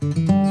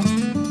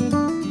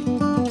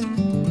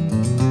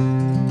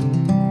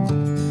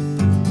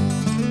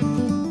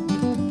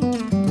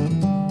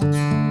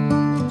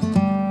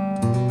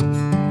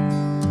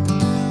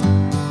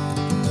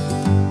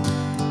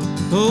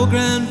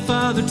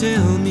grandfather,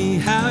 tell me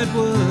how it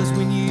was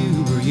when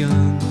you were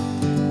young.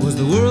 Was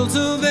the world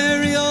so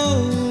very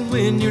old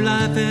when your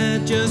life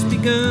had just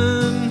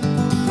begun?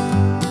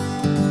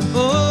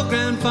 Oh,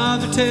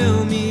 grandfather,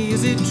 tell me,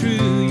 is it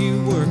true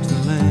you worked the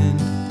land?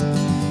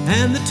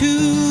 And the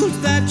tools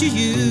that you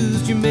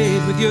used, you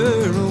made with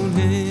your own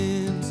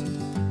hands.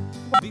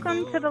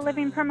 Welcome to the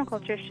Living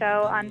Permaculture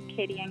Show on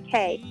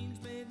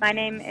KDNK. My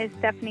name is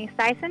Stephanie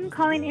Sison,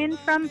 calling in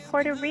from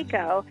Puerto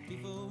Rico.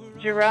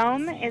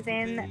 Jerome is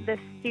in the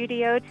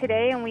studio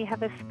today, and we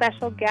have a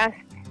special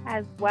guest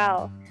as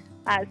well.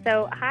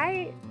 So,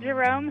 hi,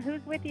 Jerome.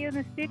 Who's with you in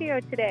the studio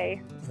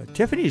today?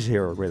 Tiffany's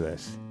here with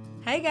us.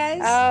 Hi,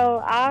 guys.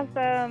 Oh,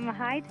 awesome.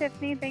 Hi,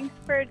 Tiffany. Thanks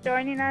for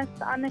joining us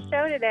on the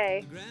show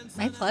today.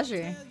 My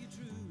pleasure.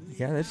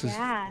 Yeah, this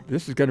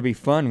is going to be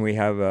fun. We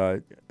have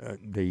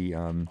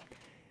the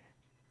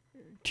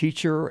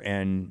teacher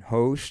and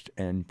host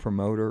and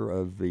promoter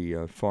of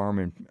the farm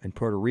in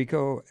Puerto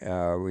Rico.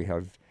 We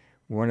have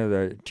one of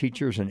the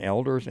teachers and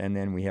elders, and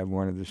then we have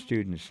one of the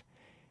students,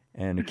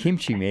 and a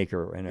kimchi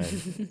maker and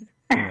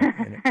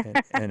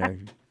a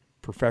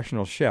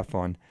professional chef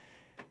on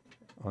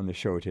the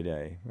show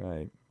today.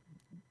 Right.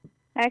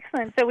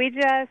 Excellent. So we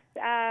just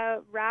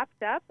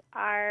wrapped up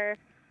our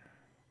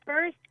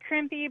first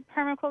Crimpy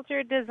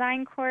Permaculture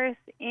Design course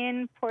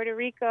in Puerto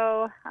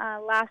Rico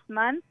last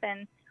month,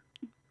 and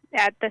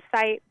at the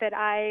site that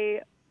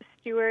I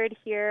steward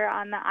here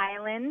on the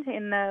island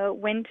in the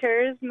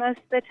winters most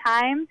of the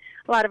time.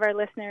 A lot of our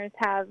listeners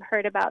have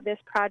heard about this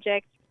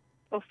project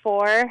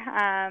before.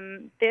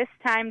 This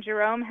time,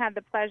 Jerome had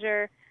the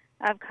pleasure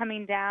of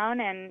coming down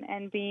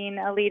and being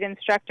a lead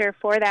instructor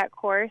for that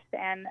course.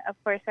 And, of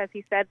course, as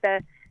he said,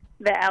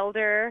 the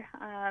elder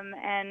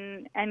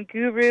and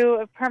guru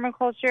of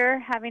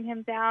permaculture, having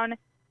him down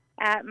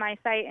at my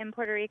site in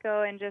Puerto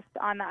Rico and just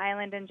on the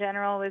island in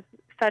general was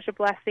such a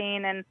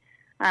blessing, and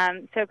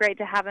so great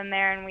to have him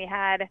there. And we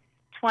had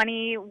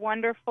 20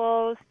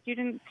 wonderful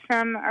students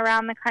from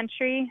around the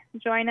country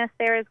join us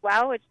there as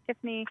well, which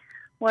Tiffany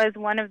was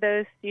one of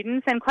those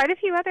students, and quite a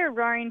few other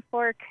Roaring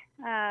Fork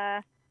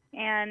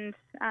and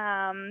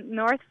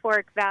North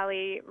Fork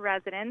Valley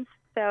residents.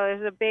 So it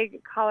was a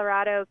big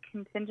Colorado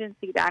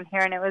contingency down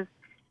here, and it was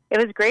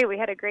great. We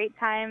had a great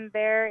time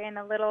there in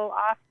a little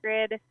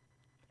off-grid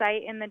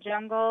site in the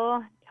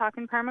jungle,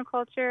 talking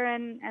permaculture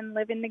and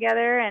living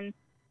together and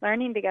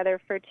learning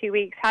together for 2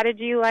 weeks. How did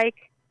you like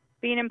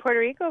being in Puerto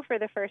Rico for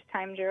the first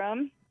time,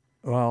 Jerome?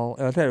 Well,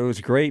 I thought it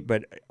was great,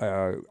 but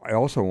I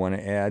also want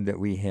to add that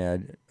we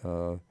had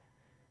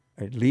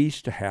at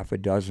least a half a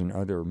dozen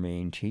other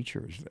Maine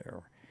teachers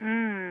there.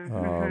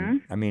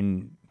 I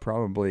mean,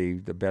 probably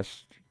the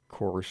best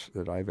course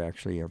that I've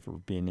actually ever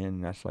been in.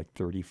 That's like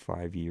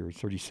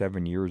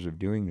 37 years of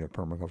doing the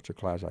permaculture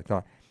class. I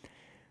thought,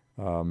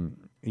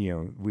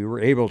 we were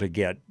able to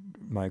get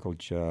Michael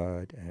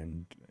Judd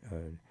and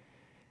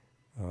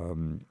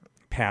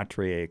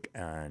Patrick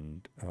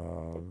and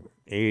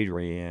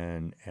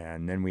Adrian,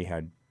 and then we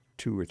had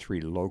 2 or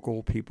 3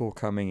 local people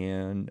coming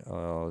in.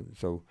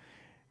 So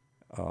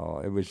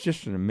it was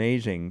just an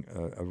amazing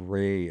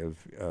array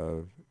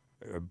of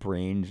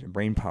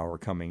brain power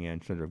coming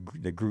in, sort of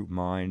the group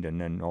mind, and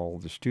then all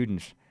the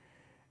students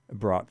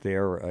brought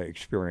their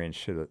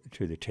experience to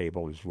the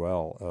table as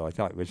well. I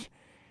thought it was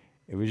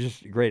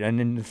just great, and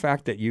then the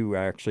fact that you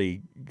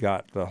actually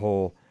got the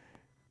whole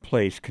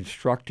place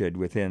constructed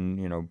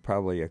within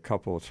probably a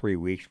couple of 3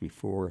 weeks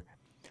before.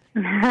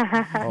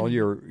 All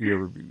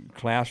your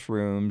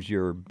classrooms,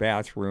 your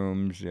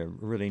bathrooms, a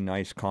really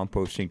nice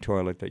composting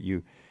toilet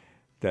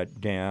that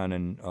Dan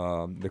and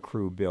the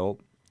crew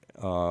built.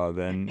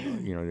 Then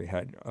they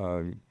had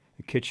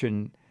the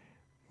kitchen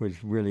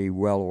was really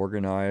well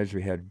organized.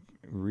 We had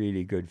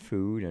really good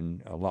food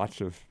and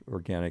lots of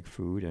organic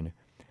food, and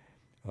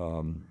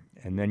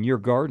then your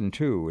garden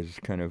too was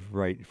kind of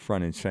right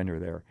front and center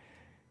there.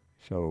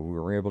 So we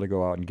were able to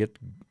go out and get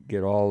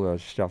all the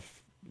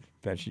stuff,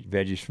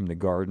 veggies from the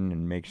garden,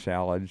 and make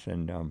salads.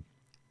 And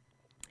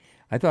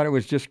I thought it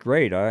was just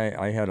great.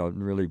 I had a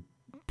really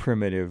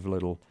primitive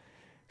little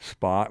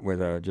spot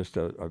with just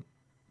a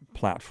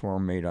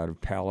platform made out of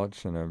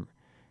pallets and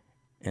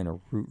a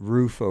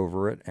roof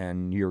over it,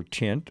 and your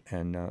tent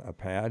and a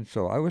pad.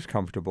 So I was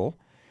comfortable.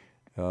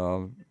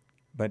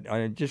 But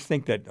I just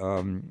think that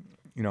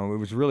it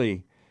was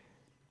really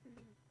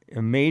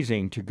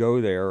amazing to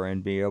go there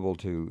and be able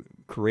to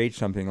create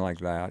something like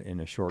that in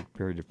a short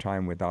period of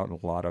time without a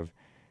lot of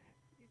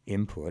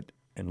input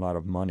and a lot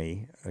of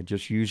money,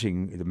 just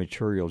using the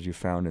materials you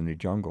found in the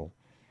jungle,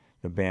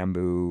 the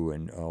bamboo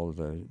and all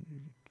the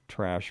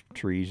trash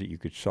trees that you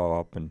could saw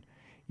up and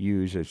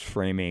use as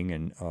framing,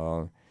 and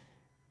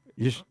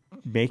just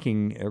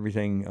making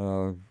everything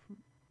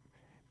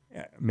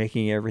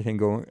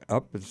go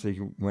up as they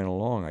went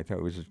along. I thought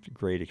it was a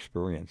great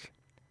experience.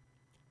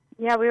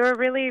 Yeah, we were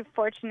really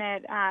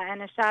fortunate,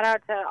 and a shout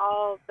out to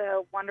all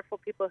the wonderful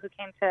people who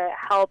came to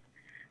help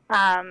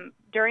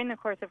during the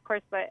course, of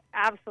course, but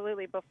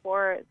absolutely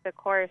before the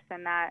course,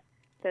 and that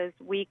those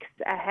weeks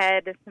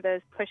ahead,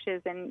 those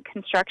pushes in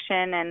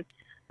construction. And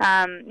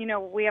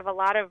We have a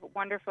lot of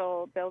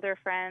wonderful builder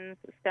friends,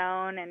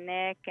 Stone and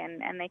Nick,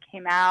 and they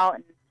came out,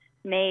 and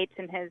Nate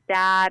and his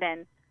dad,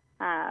 and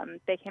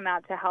they came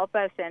out to help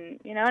us. And,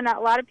 not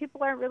a lot of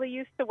people aren't really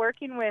used to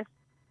working with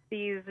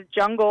these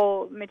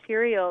jungle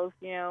materials,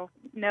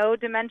 no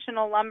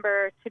dimensional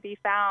lumber to be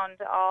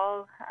found,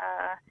 all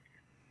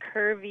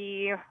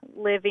curvy,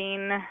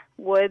 living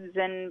woods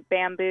and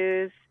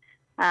bamboos.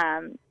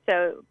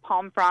 So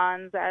palm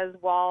fronds as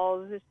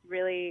walls is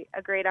really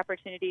a great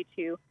opportunity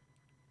to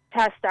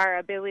test our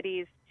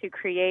abilities to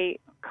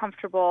create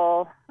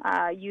comfortable,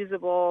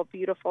 usable,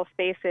 beautiful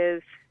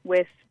spaces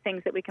with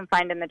things that we can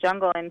find in the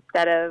jungle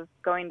instead of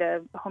going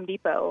to Home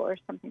Depot or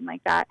something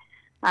like that.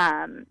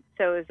 I'm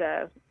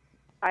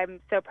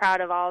so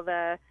proud of all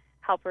the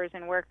helpers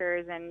and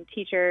workers and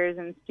teachers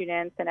and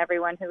students and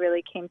everyone who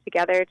really came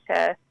together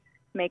to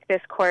make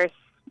this course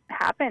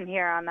happen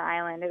here on the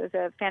island. It was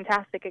a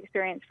fantastic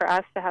experience for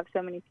us to have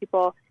so many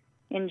people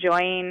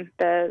enjoying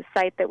the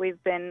site that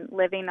we've been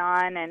living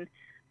on. And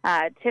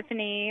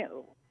Tiffany,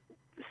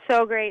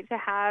 so great to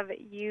have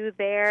you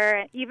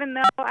there. Even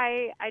though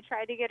I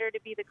tried to get her to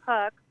be the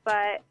cook,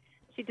 but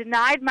she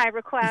denied my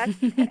request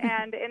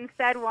and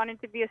instead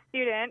wanted to be a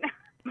student.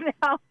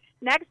 Now,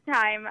 next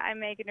time I'm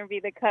making her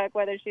be the cook,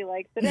 whether she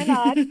likes it or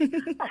not.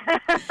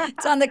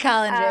 It's on the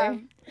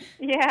calendar.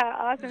 Yeah,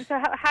 awesome. So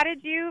how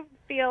did you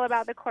feel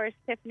about the course,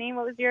 Tiffany?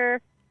 What was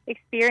your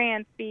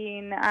experience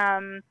being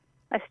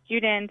a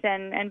student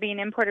and being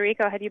in Puerto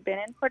Rico? Had you been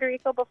in Puerto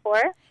Rico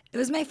before? It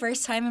was my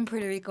first time in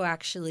Puerto Rico,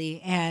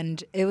 actually,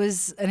 and it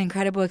was an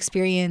incredible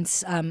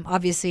experience.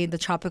 Obviously, the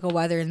tropical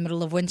weather in the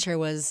middle of winter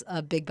was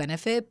a big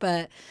benefit,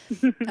 but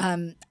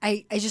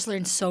I just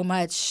learned so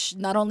much,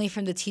 not only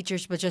from the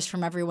teachers, but just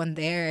from everyone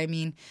there. I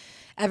mean,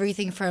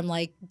 everything from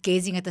like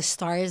gazing at the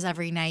stars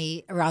every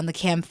night around the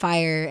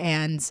campfire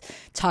and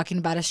talking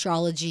about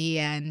astrology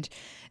and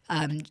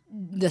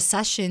the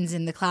sessions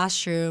in the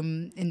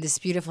classroom in this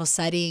beautiful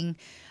setting,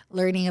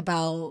 learning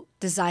about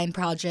design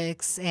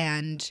projects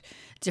and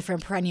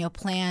different perennial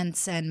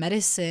plants and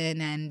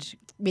medicine and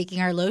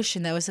making our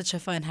lotion. That was such a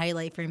fun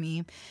highlight for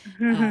me.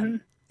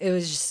 It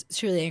was just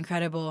truly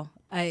incredible.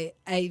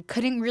 I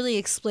couldn't really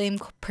explain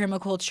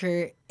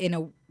permaculture in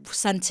a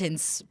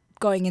sentence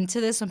going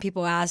into this when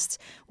people asked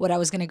what I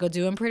was going to go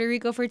do in Puerto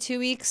Rico for 2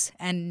 weeks,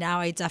 and now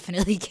I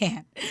definitely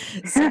can.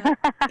 So,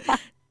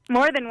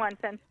 more than one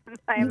sentence,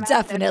 I imagine.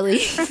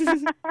 Definitely.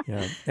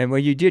 Yeah, and well,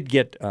 you did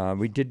get.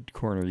 We did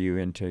corner you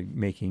into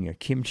making a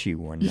kimchi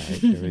one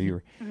night.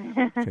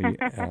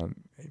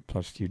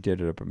 Plus, you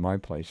did it up at my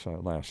place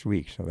last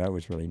week, so that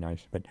was really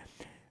nice. But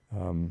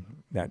and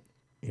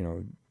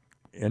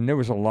there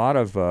was a lot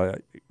of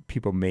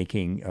people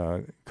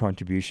making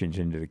contributions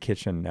into the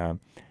kitchen.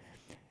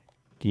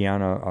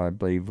 Deanna, I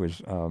believe,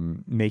 was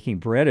making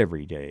bread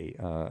every day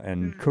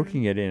and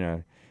cooking it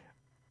in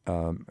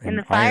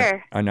the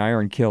fire. An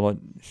iron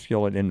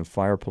skillet in the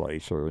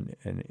fireplace or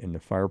in the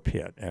fire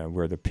pit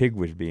where the pig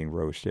was being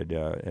roasted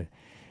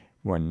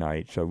one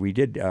night. So we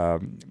did.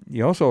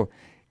 You also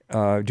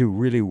do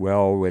really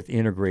well with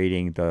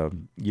integrating the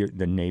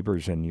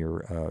neighbors in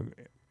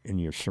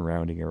your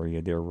surrounding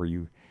area there, where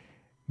you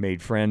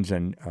made friends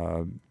and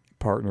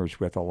partners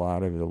with a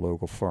lot of the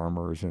local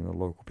farmers and the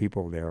local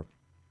people there.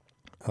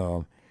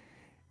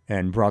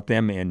 And brought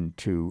them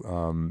into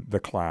the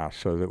class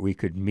so that we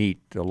could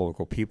meet the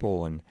local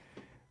people and,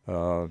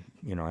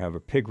 have a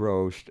pig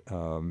roast,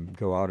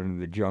 go out into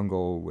the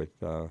jungle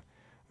with a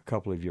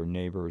couple of your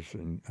neighbors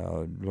and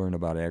learn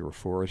about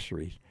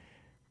agroforestry.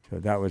 So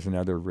that was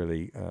another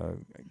really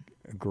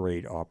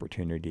great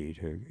opportunity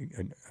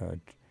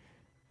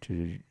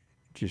to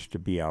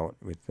be out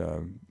with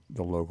the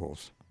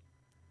locals.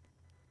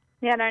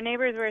 Yeah, and our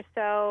neighbors were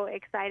so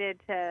excited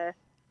to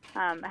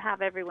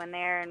have everyone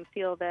there and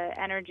feel the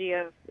energy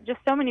of just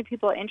so many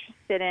people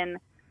interested in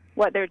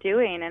what they're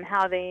doing and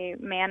how they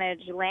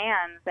manage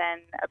lands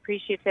and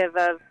appreciative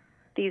of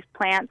these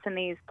plants and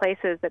these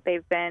places that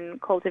they've been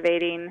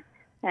cultivating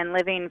and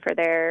living for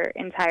their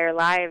entire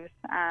lives.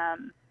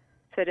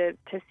 So to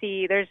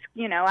see, there's,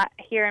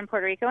 here in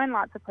Puerto Rico and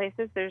lots of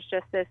places, there's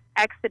just this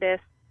exodus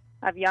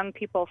of young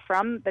people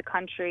from the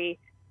country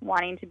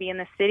wanting to be in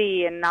the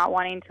city and not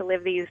wanting to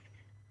live these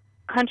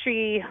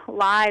country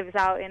lives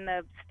out in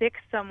the sticks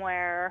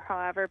somewhere, or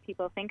however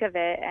people think of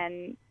it.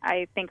 And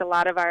I think a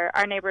lot of our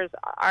neighbors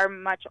are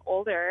much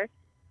older,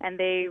 and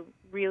they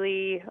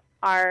really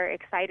are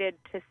excited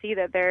to see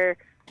that there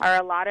are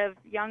a lot of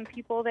young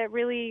people that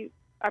really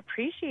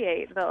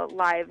appreciate the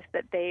lives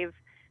that they've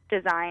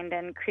designed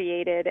and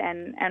created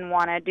and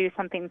want to do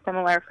something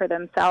similar for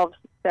themselves.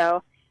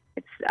 So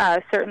it's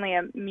certainly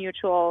a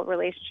mutual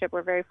relationship.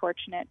 We're very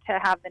fortunate to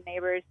have the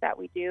neighbors that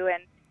we do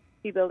and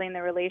be building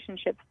the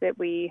relationships that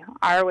we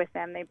are with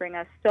them. They bring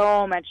us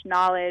so much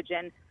knowledge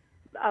and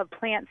of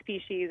plant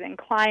species and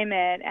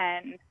climate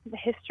and the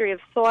history of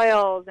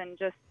soils, and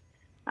just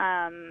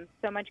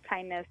so much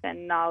kindness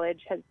and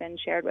knowledge has been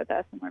shared with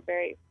us, and we're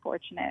very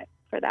fortunate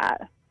for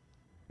that.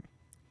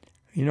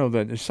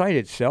 The site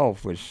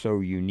itself was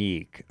so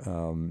unique.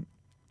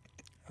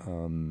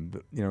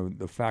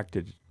 the fact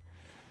that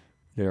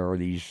there are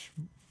these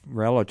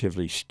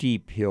relatively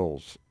steep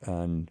hills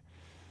and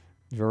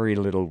very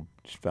little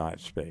flat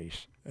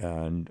space,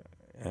 and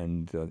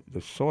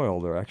the soil,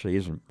 there actually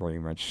isn't very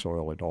much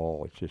soil at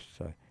all. It's just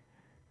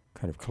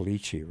kind of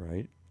caliche,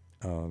 right?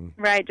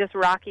 Right, just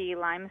rocky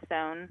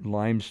limestone.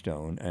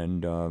 Limestone,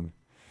 and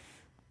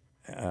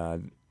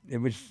it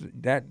was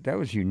that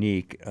was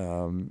unique.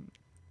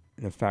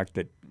 The fact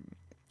that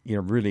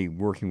really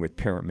working with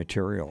parent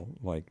material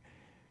like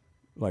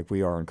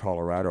we are in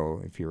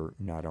Colorado, if you're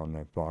not on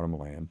the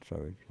bottomland. So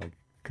it's like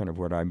kind of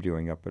what I'm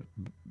doing up at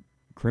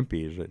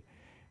Crimpy is that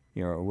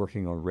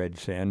working on red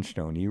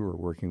sandstone, you were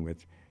working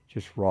with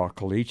just raw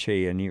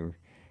caliche, and you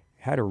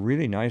had a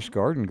really nice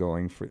garden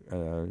going for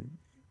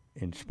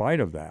in spite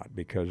of that,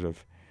 because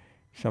of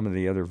some of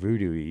the other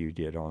voodoo you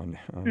did on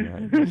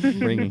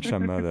bringing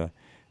some of the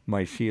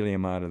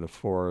mycelium out of the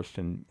forest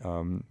and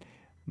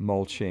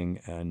mulching,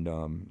 and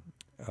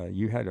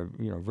you had a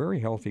very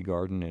healthy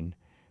garden and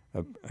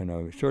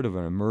a sort of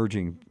an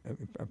emerging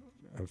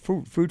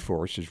food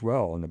forest as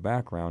well in the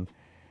background.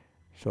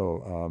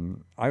 So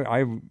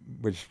I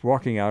was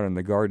walking out in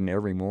the garden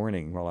every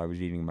morning while I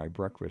was eating my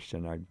breakfast,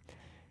 and I'd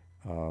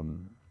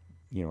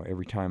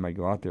every time I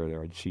go out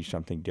there I'd see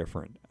something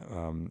different,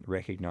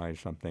 recognize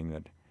something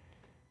that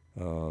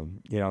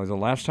the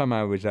last time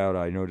I was out,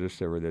 I noticed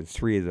there were the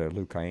 3 of the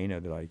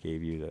leucaena that I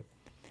gave you that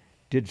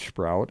did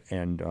sprout,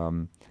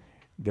 and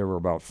there were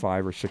about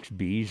 5 or 6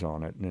 bees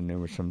on it, and then there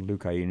were some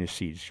leucaena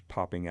seeds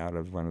popping out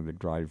of one of the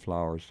dried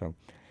flowers. So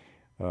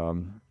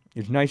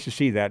it's nice to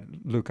see that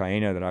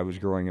leucaena that I was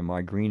growing in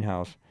my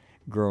greenhouse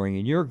growing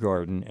in your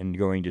garden and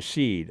going to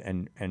seed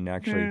and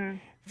actually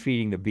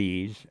feeding the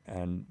bees,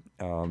 and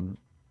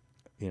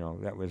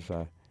that was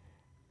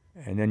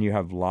and then you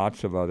have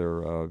lots of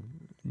other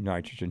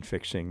nitrogen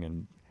fixing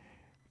and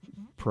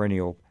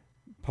perennial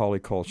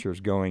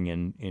polycultures going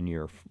in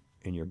your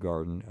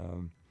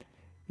garden.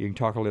 You can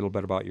talk a little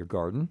bit about your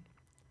garden.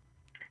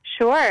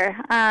 Sure.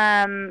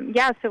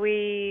 So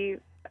we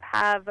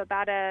have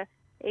about 1.5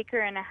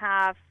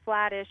 acres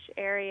flattish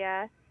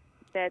area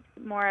that's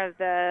more of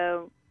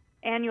the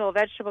annual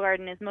vegetable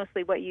garden, is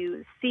mostly what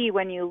you see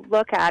when you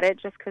look at it,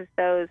 just because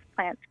those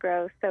plants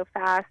grow so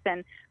fast.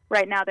 And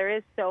right now there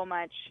is so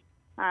much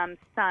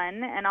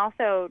sun, and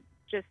also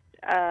just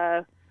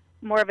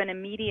more of an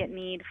immediate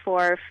need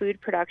for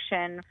food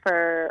production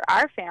for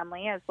our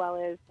family, as well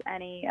as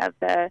any of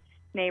the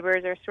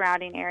neighbors or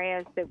surrounding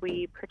areas that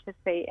we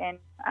participate in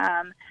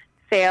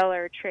sale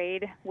or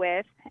trade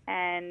with.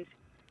 And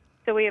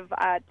so we have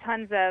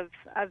tons of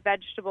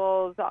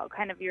vegetables, all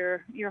kind of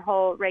your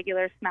whole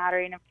regular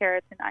smattering of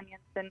carrots and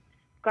onions and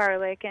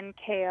garlic and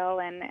kale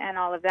and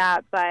all of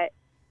that. But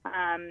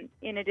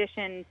in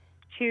addition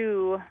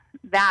to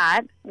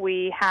that,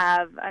 we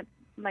have,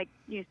 like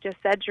you just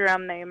said,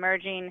 Jerome, the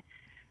emerging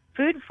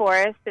food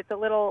forest. It's a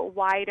little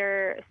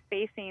wider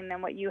spacing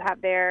than what you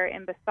have there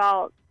in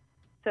Basalt,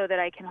 so that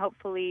I can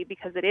hopefully,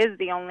 because it is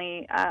the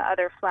only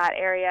other flat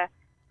area,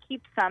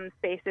 keep some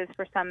spaces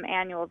for some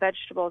annual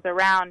vegetables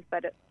around.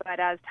 But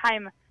as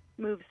time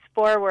moves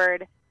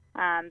forward,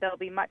 there'll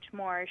be much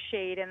more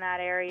shade in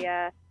that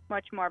area,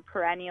 much more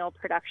perennial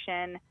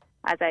production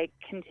as I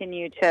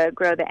continue to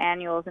grow the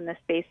annuals in the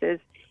spaces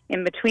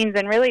in betweens.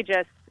 And really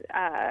just,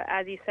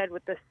 as you said,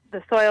 with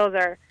the soils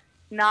are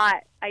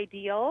not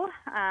ideal,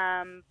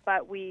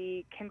 but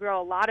we can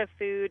grow a lot of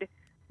food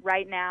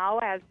right now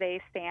as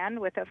they stand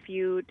with a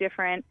few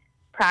different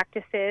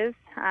practices.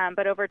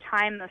 But over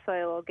time, the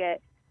soil will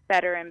get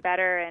better and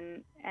better,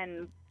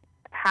 and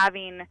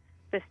having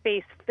the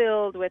space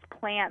filled with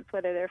plants,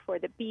 whether they're for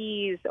the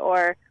bees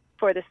or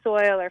for the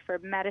soil or for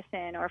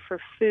medicine or for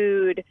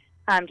food,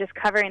 just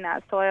covering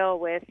that soil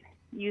with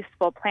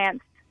useful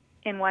plants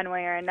in one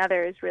way or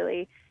another is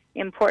really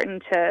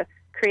important to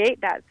create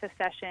that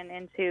succession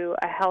into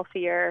a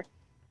healthier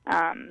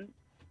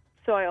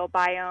soil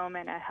biome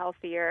and a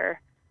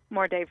healthier,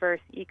 more diverse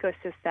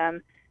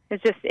ecosystem.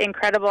 It's just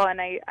incredible. And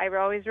I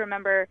always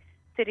remember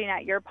sitting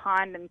at your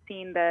pond and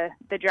seeing the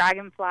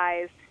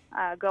dragonflies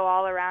go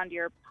all around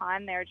your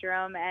pond there,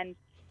 Jerome. And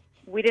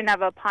we didn't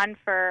have a pond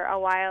for a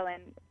while,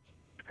 and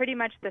pretty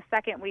much the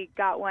second we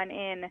got one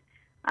in,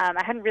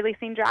 I hadn't really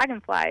seen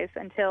dragonflies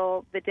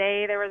until the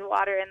day there was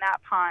water in that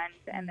pond,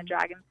 and the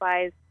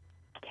dragonflies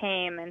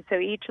came. And so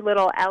each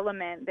little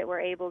element that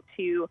we're able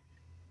to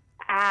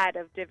add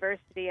of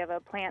diversity of a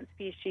plant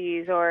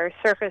species or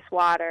surface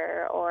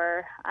water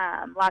or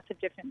lots of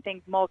different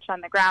things, mulch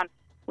on the ground,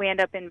 we end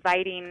up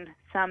inviting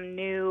some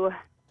new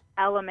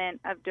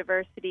element of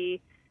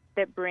diversity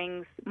that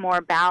brings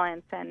more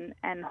balance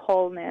and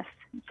wholeness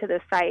to the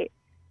site.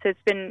 So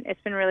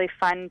it's been really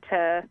fun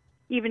to,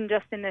 even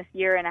just in this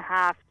year and a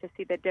half, to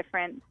see the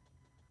difference.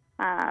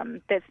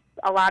 That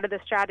a lot of the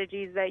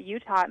strategies that you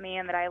taught me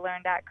and that I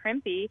learned at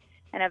Crimpy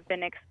and have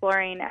been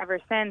exploring ever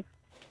since,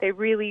 they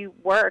really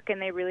work,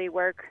 and they really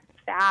work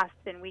fast.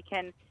 And we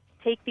can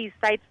take these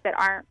sites that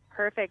aren't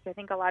perfect. I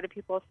think a lot of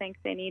people think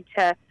they need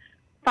to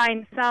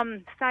find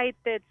some site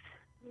that's,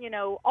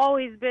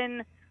 always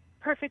been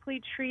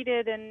perfectly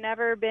treated and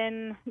never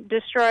been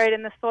destroyed,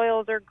 and the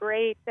soils are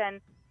great,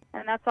 and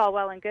that's all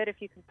well and good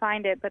if you can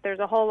find it. But there's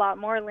a whole lot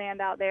more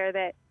land out there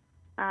that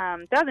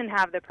doesn't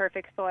have the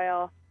perfect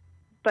soil,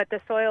 but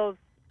the soils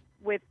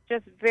with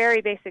just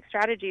very basic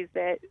strategies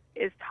that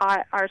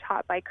are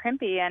taught by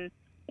Crimpy and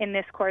in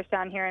this course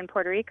down here in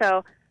Puerto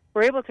Rico,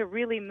 we're able to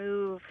really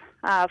move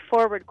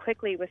forward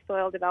quickly with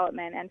soil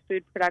development and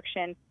food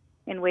production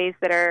in ways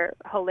that are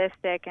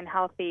holistic and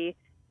healthy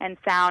and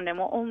sound, and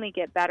will only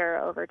get better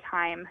over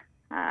time.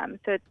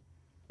 So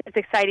it's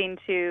exciting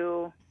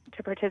to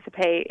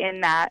participate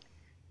in that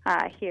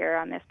here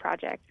on this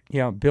project.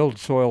 Yeah, build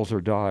soils or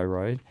die,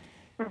 right?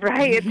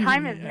 Right,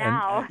 time is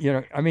now.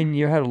 And, I mean,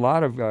 you had a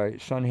lot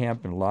of sun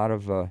hemp and a lot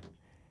of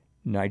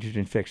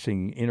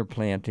nitrogen-fixing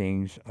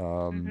interplantings,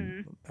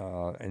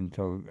 and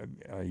so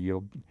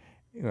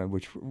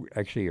which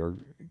actually are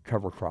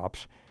cover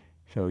crops.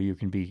 So you're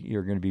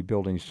going to be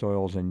building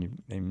soils,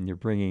 and you're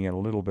bringing in a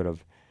little bit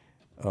of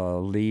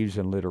leaves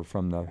and litter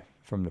from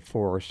the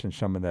forest and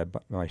some of that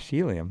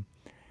mycelium.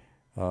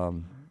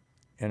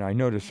 And I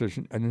noticed there's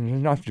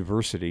enough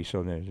diversity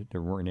so that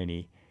there weren't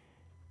any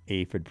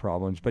aphid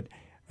problems. But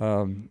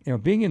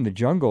being in the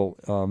jungle,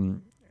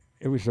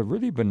 it was a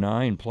really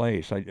benign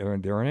place. There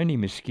aren't any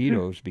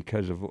mosquitoes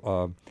because of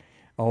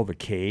all the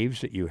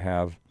caves that you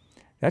have.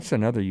 That's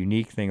another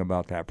unique thing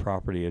about that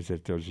property, is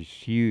that there's these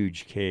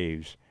huge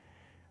caves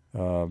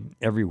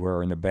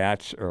everywhere, and the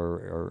bats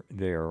are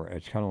there.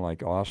 It's kind of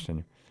like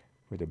Austin,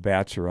 where the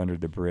bats are under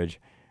the bridge,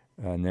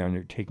 and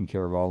they're taking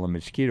care of all the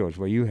mosquitoes.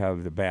 Well, you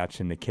have the bats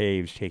in the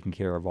caves taking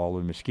care of all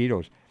the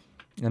mosquitoes,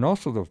 and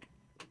also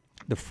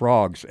the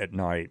frogs at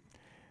night.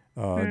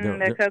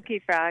 The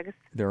coqui frogs.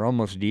 They're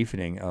almost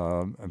deafening.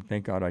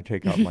 Thank God I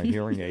take out my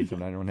hearing aids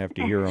and I don't have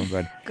to hear them.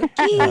 But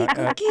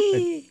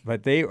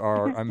but they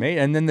are amazing.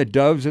 And then the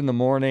doves in the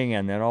morning,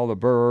 and then all the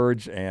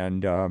birds,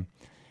 and the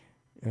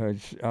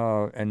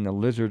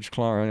lizards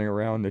clawing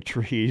around the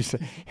trees.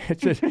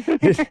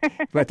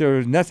 But there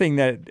was nothing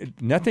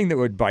that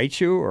would bite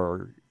you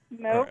or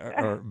Nope.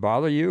 or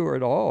bother you or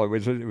at all. It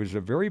was a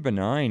very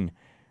benign.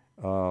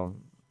 Even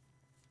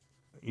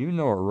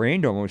though it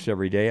rained almost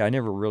every day, I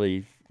never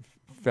really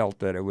felt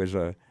that it was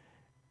a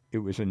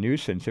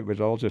nuisance. It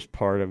was all just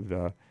part of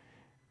the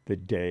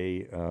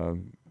day.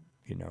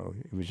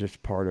 It was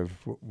just part of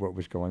what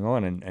was going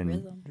on,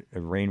 and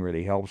the rain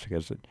really helps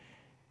because it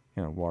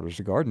waters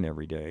the garden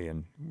every day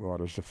and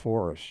waters the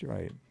forest,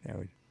 right?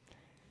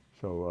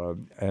 So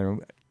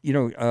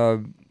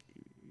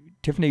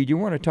Tiffany, do you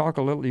want to talk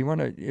a little? Do you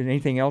want to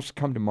anything else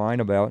come to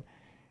mind about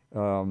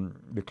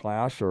the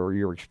class or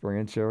your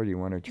experience there? Do you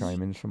want to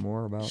chime in some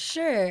more about?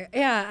 Sure.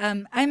 Yeah.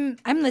 I'm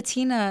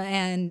Latina,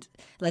 and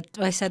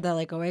I said that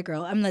like a white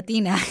girl. I'm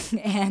Latina,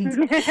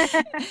 and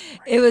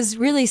it was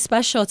really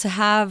special to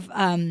have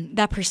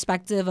that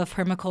perspective of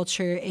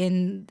permaculture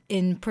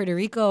in Puerto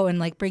Rico, and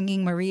like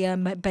bringing Maria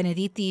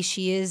Benedetti.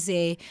 She is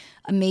a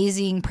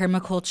amazing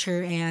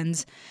permaculture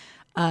and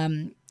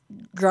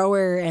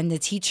grower and a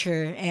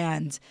teacher,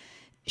 and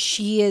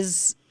she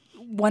is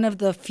one of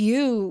the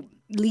few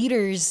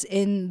leaders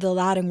in the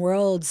Latin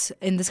world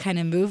in this kind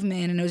of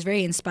movement, and it was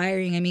very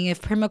inspiring. I mean, if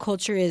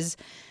permaculture is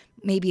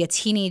maybe a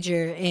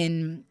teenager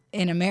in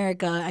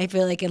America, I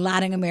feel like in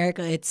Latin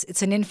America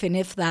it's an infant,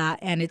 if that,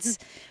 and it's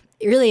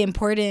really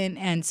important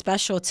and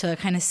special to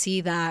kind of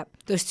see that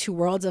those two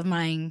worlds of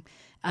mine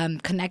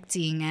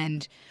connecting.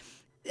 And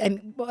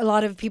a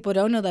lot of people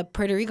don't know that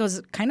Puerto Rico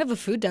is kind of a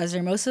food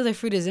desert. Most of their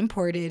food is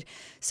imported,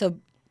 so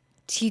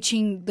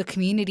teaching the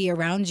community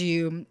around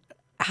you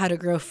how to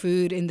grow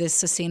food in this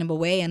sustainable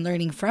way and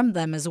learning from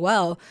them as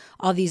well,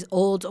 all these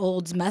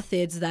old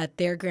methods that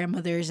their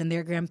grandmothers and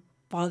their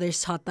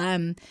grandfathers taught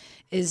them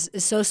is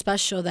so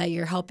special, that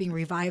you're helping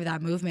revive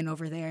that movement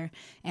over there,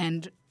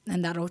 and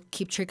that'll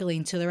keep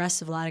trickling to the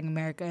rest of Latin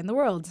America and the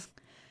world.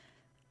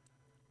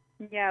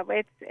 Yeah,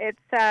 it's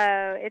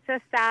a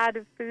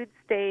sad food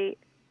state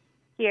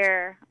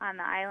here on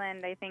the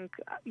island. I think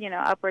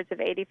upwards of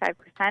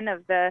 85%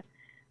 of the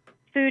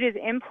food is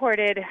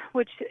imported,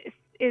 which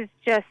is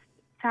just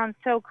sounds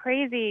so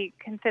crazy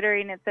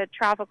considering it's a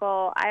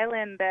tropical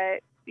island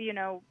that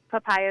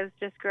papayas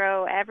just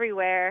grow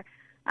everywhere,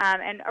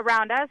 and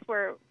around us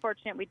we're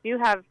fortunate. We do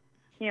have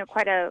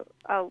quite a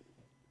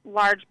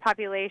large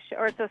population,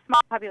 or it's a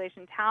small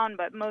population town,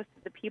 but most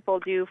of the people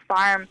do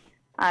farm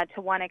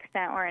to one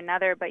extent or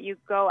another. But you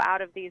go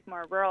out of these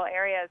more rural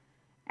areas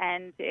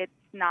and it's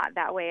not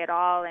that way at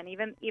all. And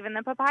even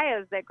the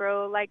papayas that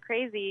grow like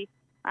crazy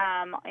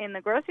in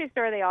the grocery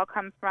store, they all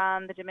come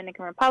from the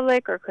Dominican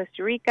Republic or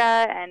Costa Rica,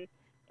 and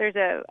there's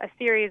a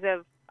series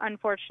of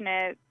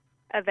unfortunate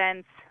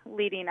events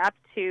leading up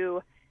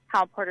to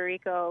how Puerto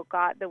Rico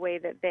got the way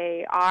that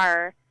they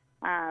are.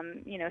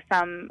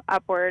 Some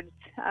upwards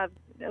of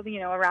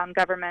around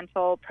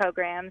governmental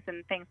programs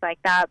and things like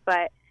that.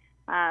 But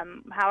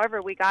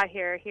however we got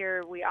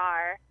here we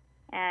are,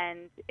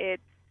 and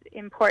it's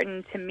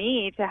important to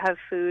me to have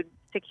food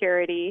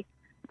security.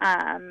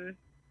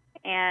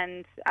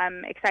 And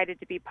I'm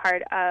excited to be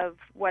part of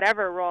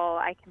whatever role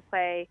I can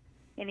play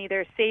in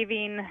either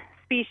saving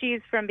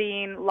species from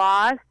being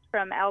lost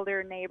from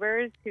elder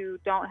neighbors who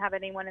don't have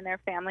anyone in their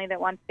family that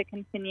wants to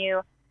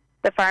continue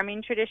the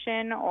farming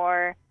tradition,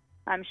 or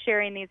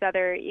sharing these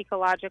other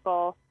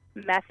ecological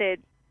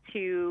methods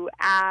to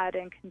add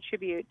and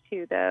contribute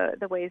to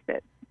the ways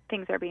that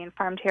things are being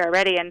farmed here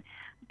already. And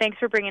thanks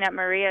for bringing up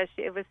Maria.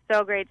 It was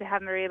so great to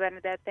have Maria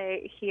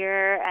Benedette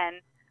here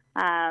and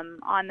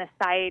on the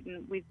site,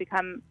 and we've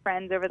become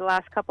friends over the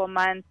last couple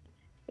months.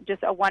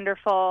 Just a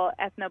wonderful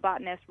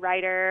ethnobotanist,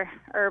 writer,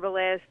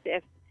 herbalist.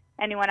 If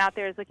anyone out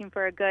there is looking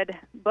for a good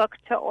book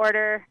to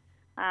order,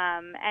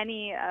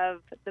 any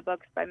of the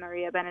books by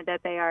Maria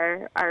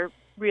Benedette are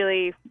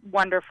really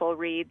wonderful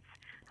reads.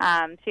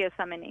 She has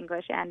some in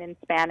English and in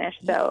Spanish,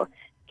 so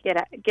get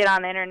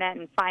on the internet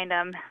and find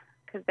them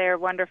because they're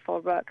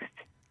wonderful books.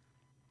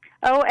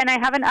 Oh, and I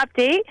have an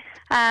update.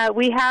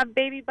 We have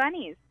baby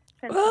bunnies.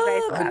 Since Oh,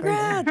 you guys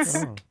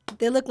congrats! Oh.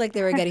 They looked like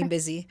they were getting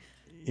busy.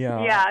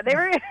 Yeah. Yeah, they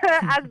were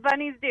as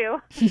bunnies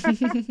do.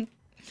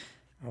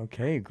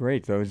 Okay,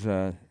 great. Those,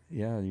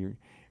 you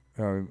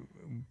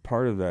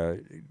part of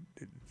the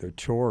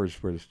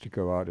chores was to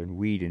go out and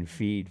weed and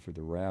feed for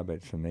the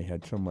rabbits, and they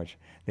had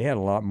a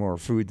lot more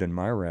food than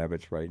my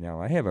rabbits right now.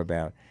 I have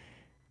about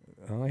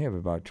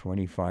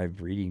 25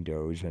 breeding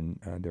does, and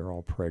they're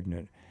all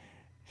pregnant.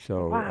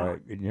 So, Wow.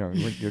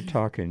 You're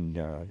talking,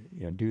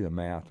 do the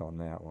math on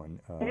that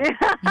one. I'm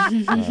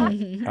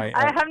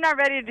not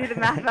ready to do the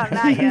math on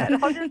that yet.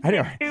 I'll just I do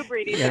don't- 2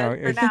 breeding you know,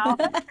 does for now.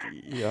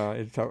 Yeah,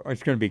 it's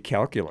going to be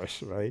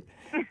calculus, right?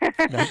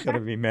 It's not going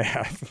to be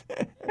math.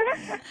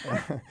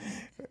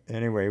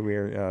 Anyway,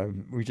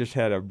 we just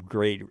had a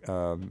great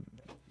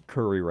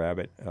curry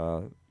rabbit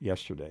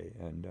yesterday,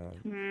 and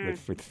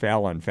with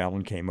Fallon.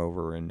 Fallon came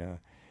over and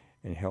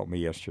helped me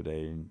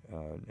yesterday, and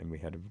we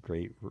had a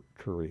great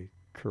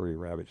curry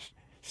rabbit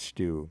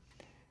stew.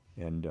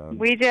 And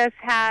We just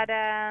had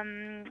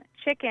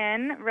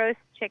roast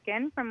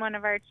chicken from one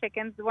of our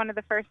chickens, one of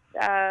the first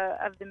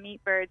of the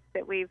meat birds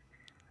that we've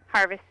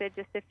harvested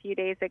just a few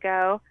days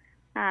ago.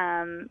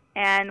 And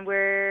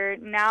we're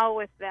now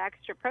with the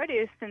extra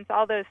produce, since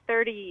all those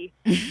 30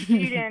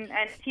 student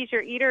and teacher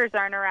eaters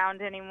aren't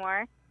around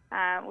anymore.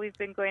 We've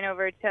been going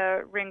over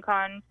to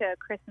Rincon to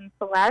Chris and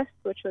Celeste,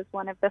 which was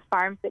one of the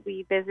farms that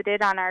we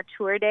visited on our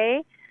tour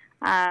day,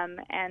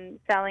 and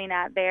selling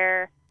at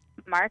their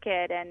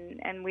market.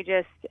 And we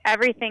just,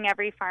 everything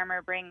every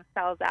farmer brings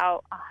sells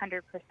out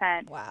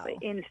 100% Wow.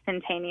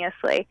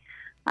 instantaneously.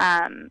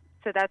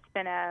 So that's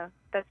been a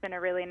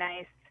really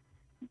nice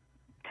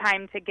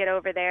time to get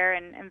over there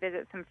and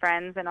visit some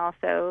friends, and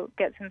also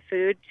get some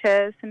food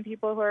to some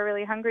people who are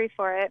really hungry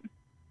for it.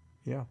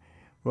 yeah,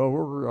 well,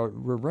 we're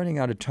running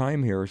out of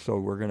time here, so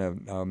we're gonna.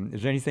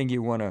 Is there anything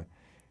you want to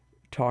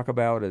talk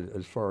about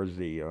as far as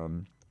the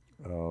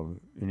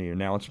any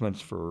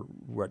announcements for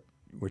what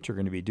you're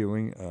going to be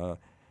doing and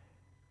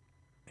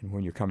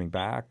when you're coming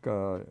back?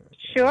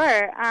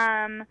 Sure.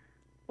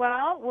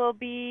 Well,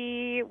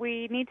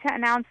 we need to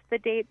announce the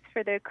dates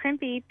for the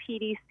Crimpy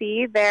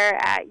PDC there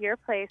at your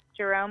place,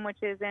 Jerome,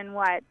 which is in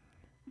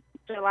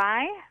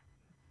July?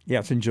 Yeah,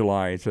 it's in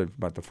July. It's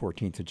about the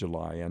 14th of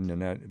July, and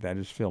that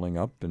is filling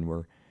up, and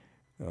we're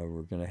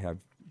going to have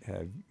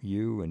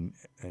you and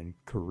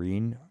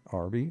Corrine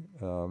Arby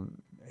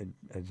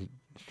as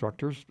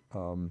instructors,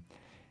 and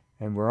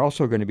we're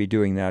also going to be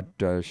doing that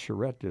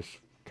charrette this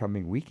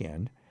coming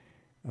weekend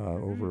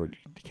over at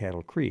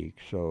Cattle Creek.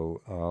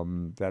 So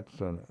that's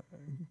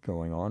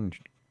going on,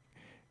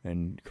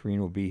 and Corrine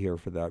will be here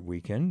for that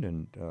weekend,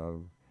 and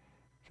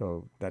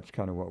so that's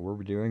kind of what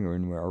we're doing.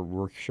 And our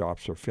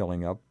workshops are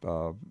filling up,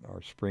 our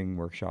spring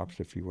workshops.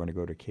 If you want to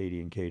go to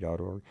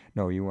katieandk.org.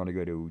 No, you want to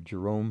go to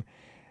Jerome,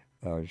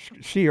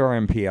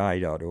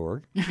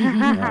 crmpi.org. You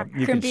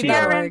can see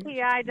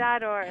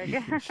crmpi.org.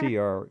 you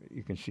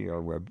can see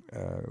our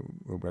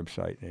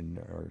website and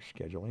our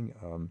scheduling.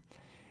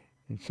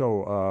 And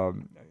so,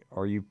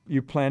 are you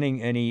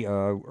planning any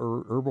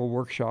herbal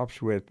workshops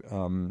with?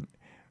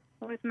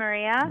 With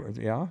Maria?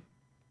 Yeah.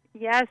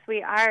 Yes,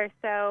 we are.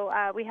 So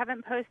we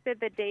haven't posted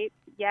the dates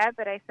yet,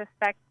 but I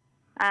suspect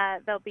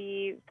they'll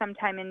be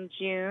sometime in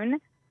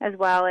June, as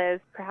well as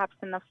perhaps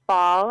in the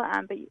fall.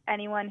 But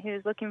anyone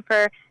who's looking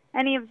for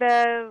any of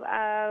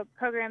the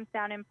programs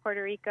down in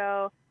Puerto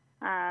Rico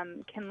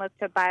can look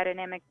to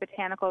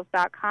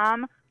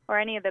biodynamicbotanicals.com, or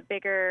any of the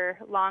bigger,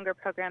 longer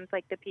programs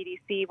like the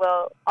PDC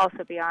will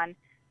also be on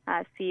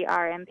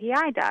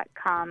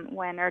crmpi.com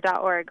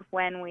 .org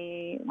when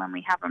we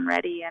have them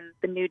ready and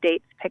the new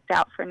dates picked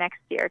out for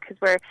next year, because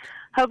we're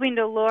hoping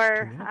to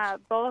lure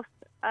both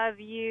of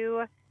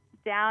you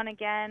down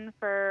again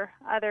for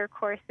other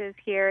courses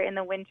here in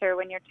the winter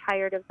when you're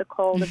tired of the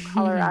cold of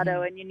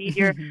Colorado and you need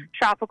your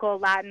tropical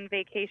Latin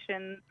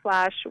vacation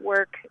 /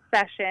 work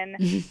session.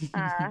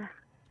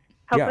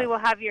 Hopefully we'll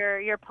have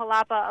your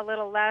palapa a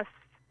little less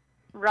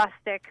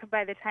rustic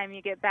by the time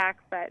you get back,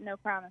 but no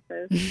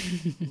promises.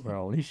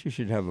 Well, at least you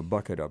should have a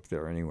bucket up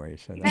there anyway.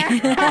 So I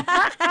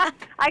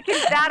can do.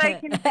 That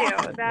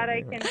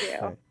I can do.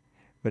 Right.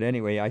 But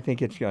anyway, I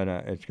think it's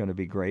gonna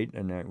be great,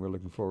 and we're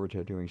looking forward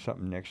to doing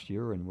something next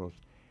year, and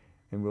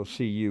we'll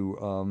see you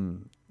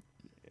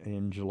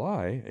in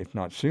July, if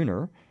not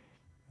sooner.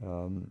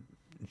 Well,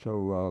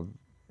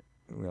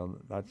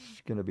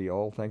 that's going to be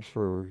all. Thanks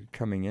for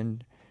coming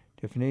in,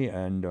 Tiffany,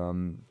 and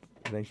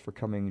thanks for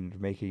coming and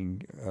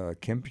making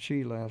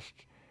kimchi last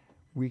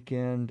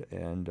weekend,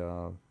 and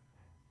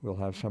we'll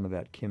have some of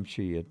that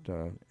kimchi at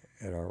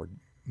our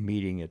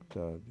meeting at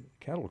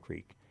Cattle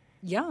Creek.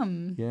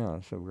 Yum. Yeah,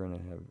 so we're going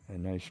to have a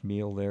nice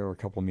meal there, a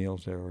couple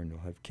meals there, and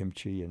we'll have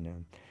kimchi.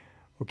 And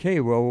okay,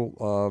 well,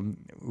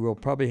 we'll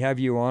probably have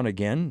you on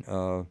again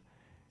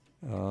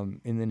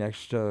in the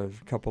next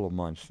couple of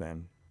months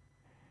then.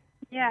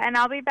 Yeah, and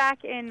I'll be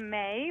back in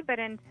May, but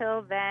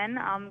until then,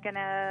 I'm going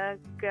to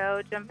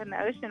go jump in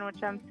the ocean,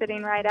 which I'm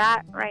sitting right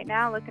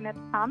now, looking at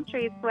the palm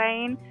trees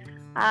swaying.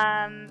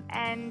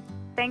 And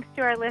thanks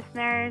to our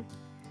listeners.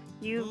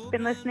 You've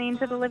been listening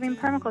to the Living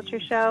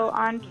Permaculture Show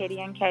on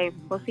KDNK.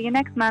 We'll see you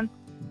next month.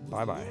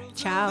 Bye-bye.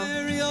 Ciao.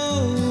 Very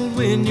old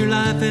when your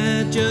life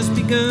had just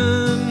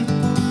begun.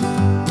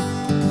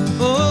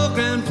 Oh,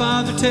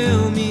 grandfather,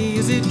 tell me,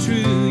 is it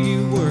true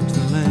you worked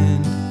the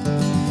land?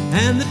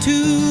 And the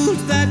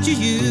tools that you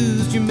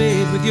used, you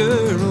made with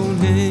your own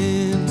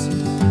hands.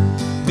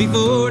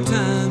 Before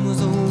time was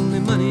only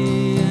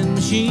money and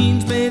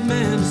machines made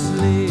man a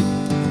slave.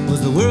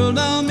 Was the world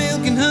all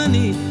milk and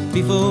honey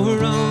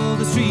before all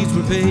the streets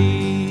were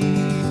paved?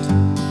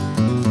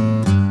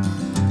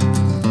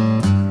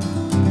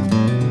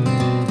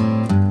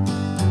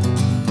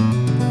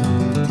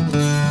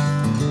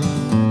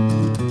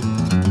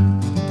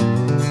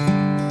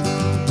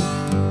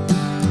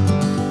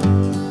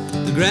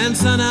 The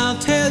grandson, I'll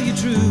tell you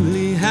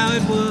truly how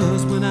it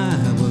was when I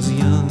was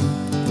young.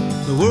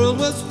 The world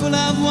was full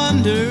of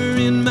wonder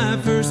in my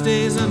first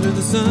days under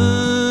the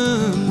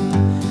sun.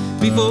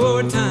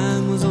 Before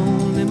time was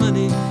only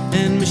money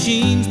and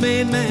machines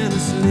made man a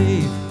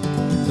slave.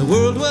 The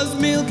world was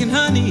milk and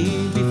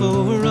honey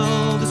before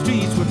all the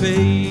streets were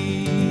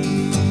paved.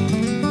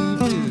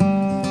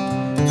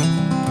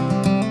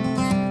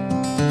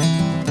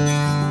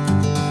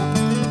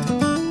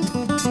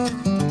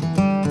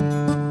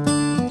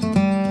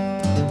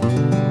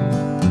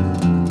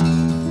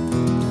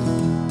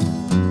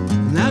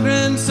 Now,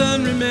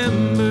 grandson,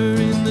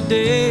 remember in the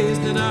days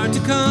that are to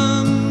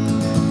come,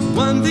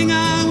 one thing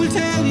I will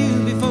tell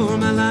you before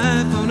my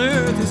life on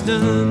earth is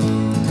done.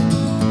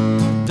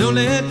 Don't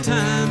let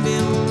time be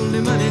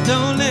only money.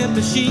 Don't let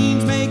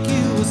machines make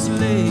you a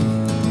slave.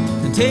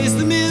 And taste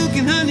the milk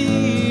and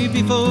honey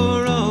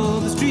before all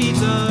the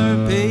streets are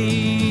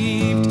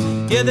paved.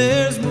 Yeah,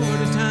 there's more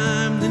to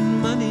time than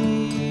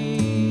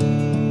money,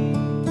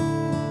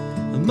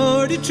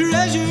 more to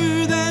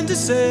treasure than to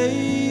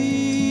save.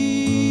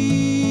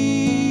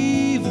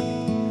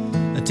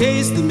 I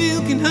taste the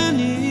milk and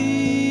honey